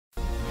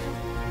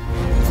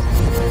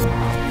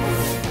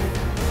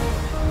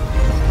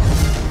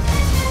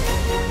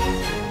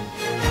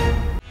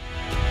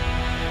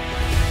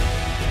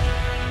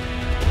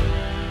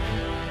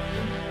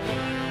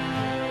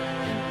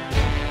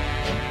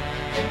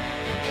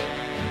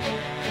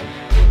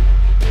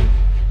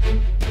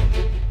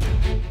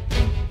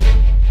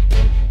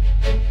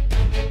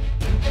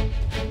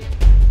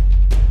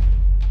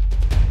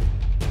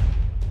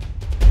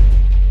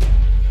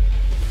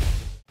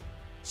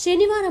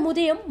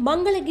ఉదయం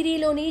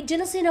మంగళగిరిలోని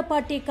జనసేన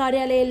పార్టీ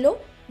కార్యాలయంలో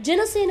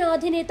జనసేన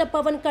అధినేత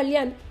పవన్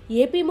కళ్యాణ్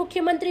ఏపీ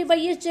ముఖ్యమంత్రి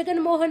వైఎస్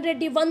జగన్మోహన్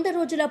రెడ్డి 100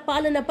 రోజుల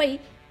పాలనపై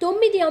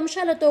 9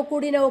 అంశాలతో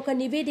కూడిన ఒక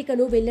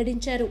నివేదికను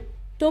వెల్లడించారు.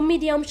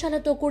 9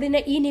 అంశాలతో కూడిన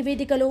ఈ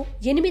నివేదికలో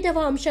 8వ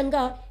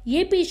అంశంగా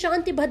ఏపీ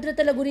శాంతి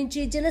భద్రతల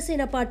గురించి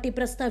జనసేన పార్టీ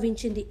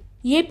ప్రస్తావించింది.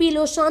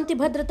 ఏపీలో శాంతి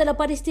భద్రతల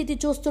పరిస్థితి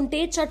చూస్తుంటే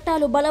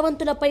చట్టాలు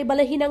బలవంతులపై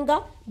బలహీనంగా,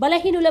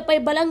 బలహీనులపై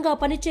బలంగా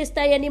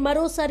పనిచేస్తాయని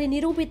మరోసారి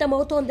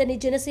నిరూపితమవుతోందని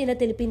జనసేన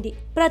తెలిపింది.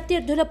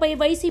 ప్రత్యర్థులపై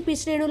వైసీపీ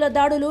శ్రేణుల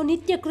దాడులు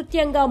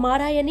నిత్యకృత్యంగా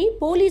మారాయని,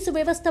 పోలీసు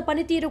వ్యవస్థ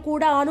పనితీరు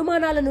కూడా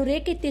అనుమానాలను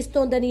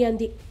రేకెత్తిస్తోందని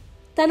అంది.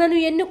 తనను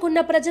ఎన్నుకున్న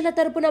ప్రజల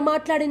తరపున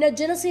మాట్లాడిన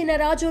జనసేన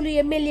రాజోలు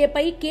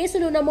ఎమ్మెల్యేపై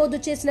కేసులు నమోదు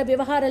చేసిన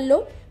వ్యవహారంలో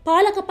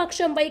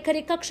పాలకపక్షం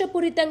వైఖరి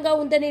కక్షపూరితంగా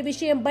ఉందనే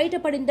విషయం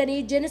బయటపడిందని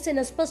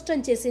జనసేన స్పష్టం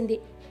చేసింది.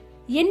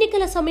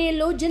 ఎన్నికల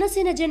సమయంలో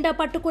జనసేన జెండా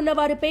పట్టుకున్న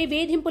వారిపై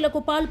వేధింపులకు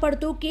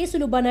పాల్పడుతూ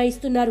కేసులు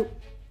బనాయిస్తున్నారు.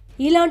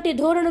 ఇలాంటి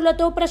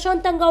ధోరణులతో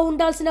ప్రశాంతంగా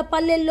ఉండాల్సిన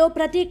పల్లెల్లో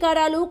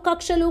ప్రతీకారాలు,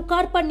 కక్షలు,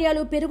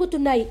 కార్పణ్యాలు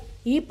పెరుగుతున్నాయి.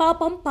 ఈ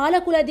పాపం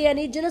పాలకులదే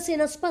అని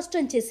జనసేన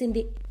స్పష్టం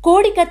చేసింది.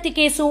 కోడికత్తి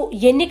కేసు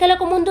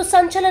ఎన్నికలకు ముందు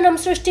సంచలనం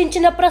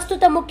సృష్టించిన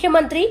ప్రస్తుత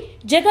ముఖ్యమంత్రి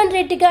జగన్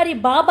రెడ్డి గారి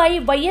బాబాయి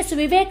వైఎస్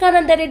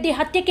వివేకానందరెడ్డి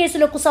హత్య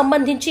కేసులకు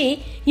సంబంధించి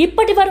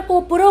ఇప్పటి వరకు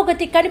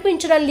పురోగతి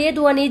కనిపించడం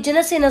లేదు అని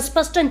జనసేన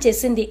స్పష్టం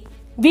చేసింది.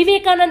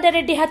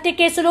 వివేకానందరెడ్డి హత్య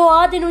కేసులో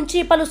ఆది నుంచి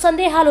పలు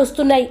సందేహాలు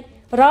వస్తున్నాయి.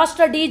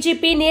 రాష్ట్ర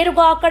డీజీపీ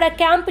నేరుగా అక్కడ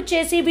క్యాంపు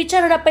చేసి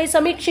విచారణపై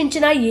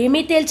సమీక్షించినా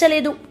ఏమీ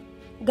తేల్చలేదు.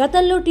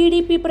 గతంలో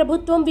టీడీపీ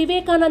ప్రభుత్వం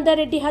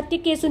వివేకానందరెడ్డి హత్య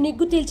కేసు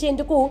నిగ్గు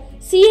తేల్చేందుకు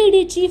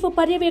సిఐడి చీఫ్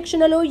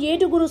పర్యవేక్షణలో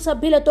 7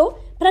 సభ్యులతో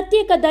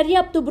ప్రత్యేక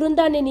దర్యాప్తు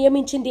బృందాన్ని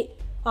నియమించింది.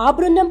 ఆ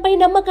బృందంపై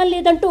నమ్మకం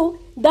లేదంటూ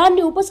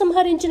దాన్ని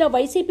ఉపసంహరించిన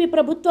వైసీపీ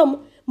ప్రభుత్వం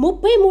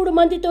 33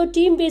 మందితో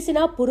టీం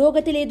వేసినా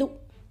పురోగతి లేదు.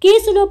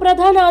 కేసులో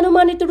ప్రధాన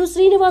అనుమానితుడు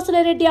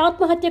శ్రీనివాసులరెడ్డి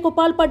ఆత్మహత్యకు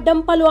పాల్పడ్డం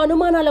పలు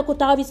అనుమానాలకు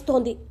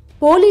తావిస్తోంది.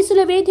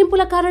 పోలీసుల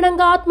వేధింపుల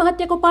కారణంగా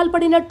ఆత్మహత్యకు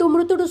పాల్పడినట్టు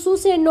మృతుడు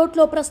సూసైడ్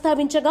నోట్లో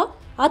ప్రస్తావించగా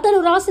అతను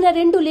రాసిన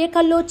 2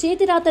 లేఖల్లో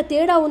చేతిరాత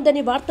తేడా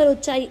ఉందని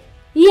వార్తలొచ్చాయి.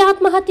 ఈ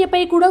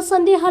ఆత్మహత్యపై కూడా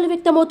సందేహాలు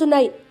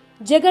వ్యక్తమవుతున్నాయి.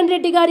 జగన్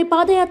రెడ్డి గారి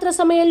పాదయాత్ర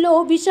సమయంలో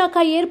విశాఖ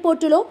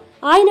ఎయిర్పోర్టులో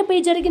ఆయనపై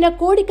జరిగిన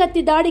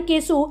కోడికత్తి దాడి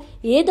కేసు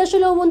ఏ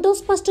దశలో ఉందో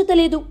స్పష్టత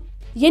లేదు.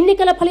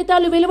 ఎన్నికల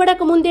ఫలితాలు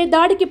వెలువడక ముందే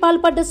దాడికి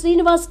పాల్పడ్డ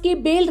శ్రీనివాస్ కి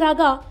బెయిల్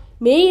రాగా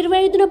మే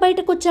 25న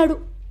బయటకొచ్చాడు.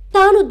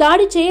 తాను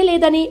దాడి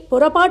చేయలేదని,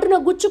 పొరపాటున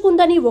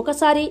గుచ్చుకుందని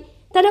ఒకసారి,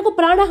 తనకు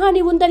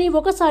ప్రాణహాని ఉందని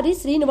ఒకసారి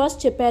శ్రీనివాస్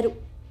చెప్పారు.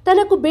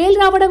 తనకు బెయిల్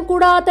రావడం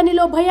కూడా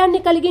అతనిలో భయాన్ని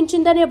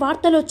కలిగించిందనే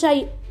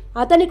వార్తలొచ్చాయి.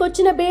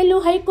 అతనికొచ్చిన బెయిల్ను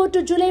హైకోర్టు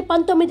జూలై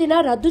 19న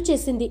రద్దు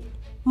చేసింది.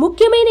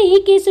 ముఖ్యమైన ఈ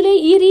కేసులే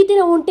ఈ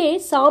రీతిన ఉంటే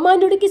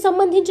సామాన్యుడికి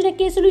సంబంధించిన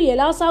కేసులు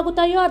ఎలా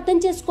సాగుతాయో అర్థం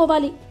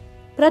చేసుకోవాలి.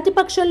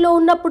 ప్రతిపక్షంలో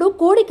ఉన్నప్పుడు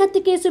కోడికత్తి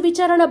కేసు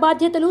విచారణ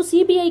బాధ్యతలు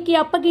సిబిఐకి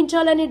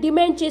అప్పగించాలని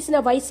డిమాండ్ చేసిన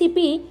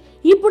వైసీపీ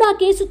ఇప్పుడు ఆ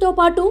కేసుతో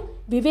పాటు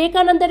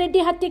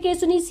వివేకానందరెడ్డి హత్య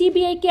కేసుని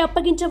సిబిఐకి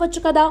అప్పగించవచ్చు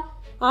కదా,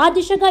 ఆ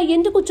దిశగా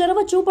ఎందుకు చొరవ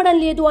చూపడం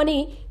లేదు అని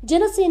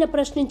జనసేన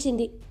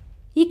ప్రశ్నించింది.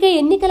 ఇక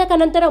ఎన్నికలకు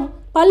అనంతరం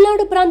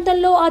పల్నాడు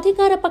ప్రాంతంలో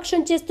అధికార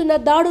పక్షం చేస్తున్న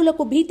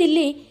దాడులకు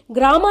భీతిల్లి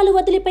గ్రామాలు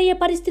వదిలిపోయే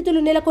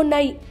పరిస్థితులు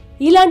నెలకొన్నాయి.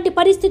 ఇలాంటి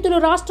పరిస్థితులు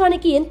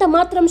రాష్ట్రానికి ఎంత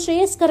మాత్రం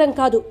శ్రేయస్కరం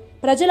కాదు.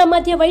 ప్రజల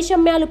మధ్య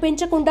వైషమ్యాలు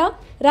పెంచకుండా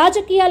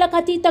రాజకీయాలకు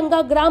అతీతంగా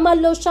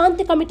గ్రామాల్లో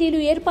శాంతి కమిటీలు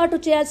ఏర్పాటు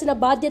చేయాల్సిన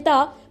బాధ్యత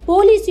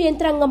పోలీసు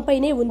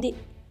యంత్రాంగంపైనే ఉంది.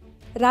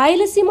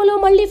 రాయలసీమలో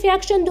మళ్లీ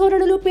ఫ్యాక్షన్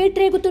ధోరణులు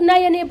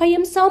పేట్రేగుతున్నాయనే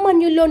భయం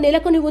సామాన్యుల్లో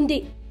నెలకొని ఉంది.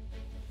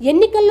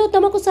 ఎన్నికల్లో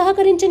తమకు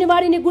సహకరించని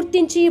వారిని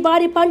గుర్తించి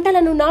వారి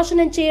పంటలను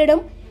నాశనం చేయడం,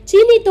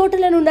 చీనీ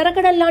తోటలను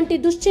నరకడం లాంటి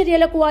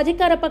దుశ్చర్యలకు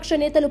అధికార పక్ష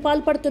నేతలు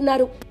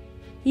పాల్పడుతున్నారు.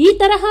 ఈ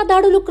తరహా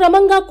దాడులు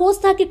క్రమంగా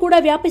కోస్తాకి కూడా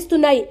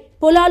వ్యాపిస్తున్నాయి.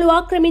 పొలాలు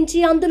ఆక్రమించి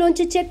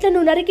అందులోంచి చెట్లను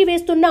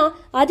నరికివేస్తున్నా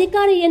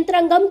అధికార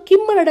యంత్రాంగం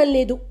కిమ్మనడం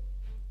లేదు.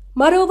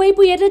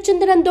 మరోవైపు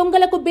ఎర్రచందనం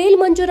దొంగలకు బెయిల్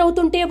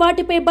మంజూరవుతుంటే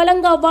వాటిపై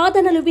బలంగా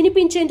వాదనలు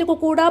వినిపించేందుకు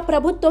కూడా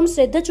ప్రభుత్వం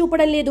శ్రద్ధ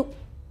చూపడం లేదు.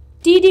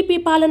 టీడీపీ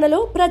పాలనలో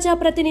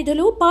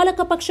ప్రజాప్రతినిధులు,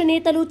 పాలకపక్ష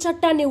నేతలు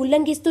చట్టాన్ని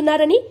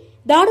ఉల్లంఘిస్తున్నారని,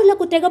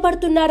 దాడులకు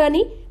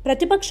తెగబడుతున్నారని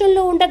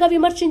ప్రతిపక్షంలో ఉండగా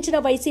విమర్శించిన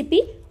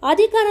వైసీపీ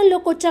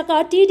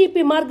అధికారంలోకొచ్చాక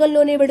టీడీపీ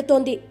మార్గంలోనే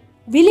వెడుతోంది.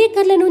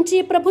 విలేకరుల నుంచి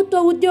ప్రభుత్వ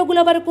ఉద్యోగుల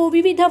వరకు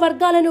వివిధ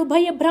వర్గాలను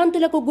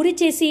భయభ్రాంతులకు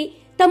గురిచేసి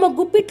తమ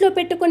గుప్పిట్లో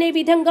పెట్టుకునే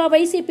విధంగా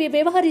YCP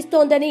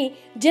వ్యవహరిస్తోందని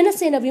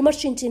Janasena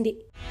విమర్శించింది.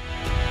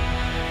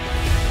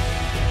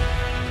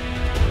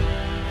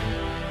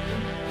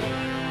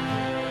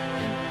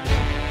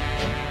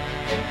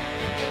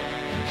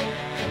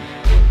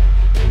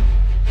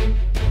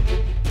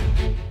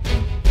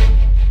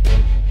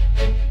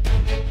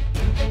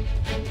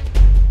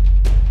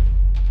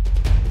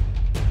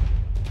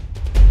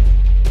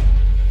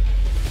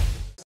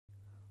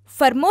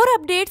 For more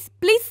updates,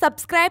 please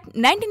subscribe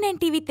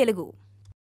 99TV Telugu.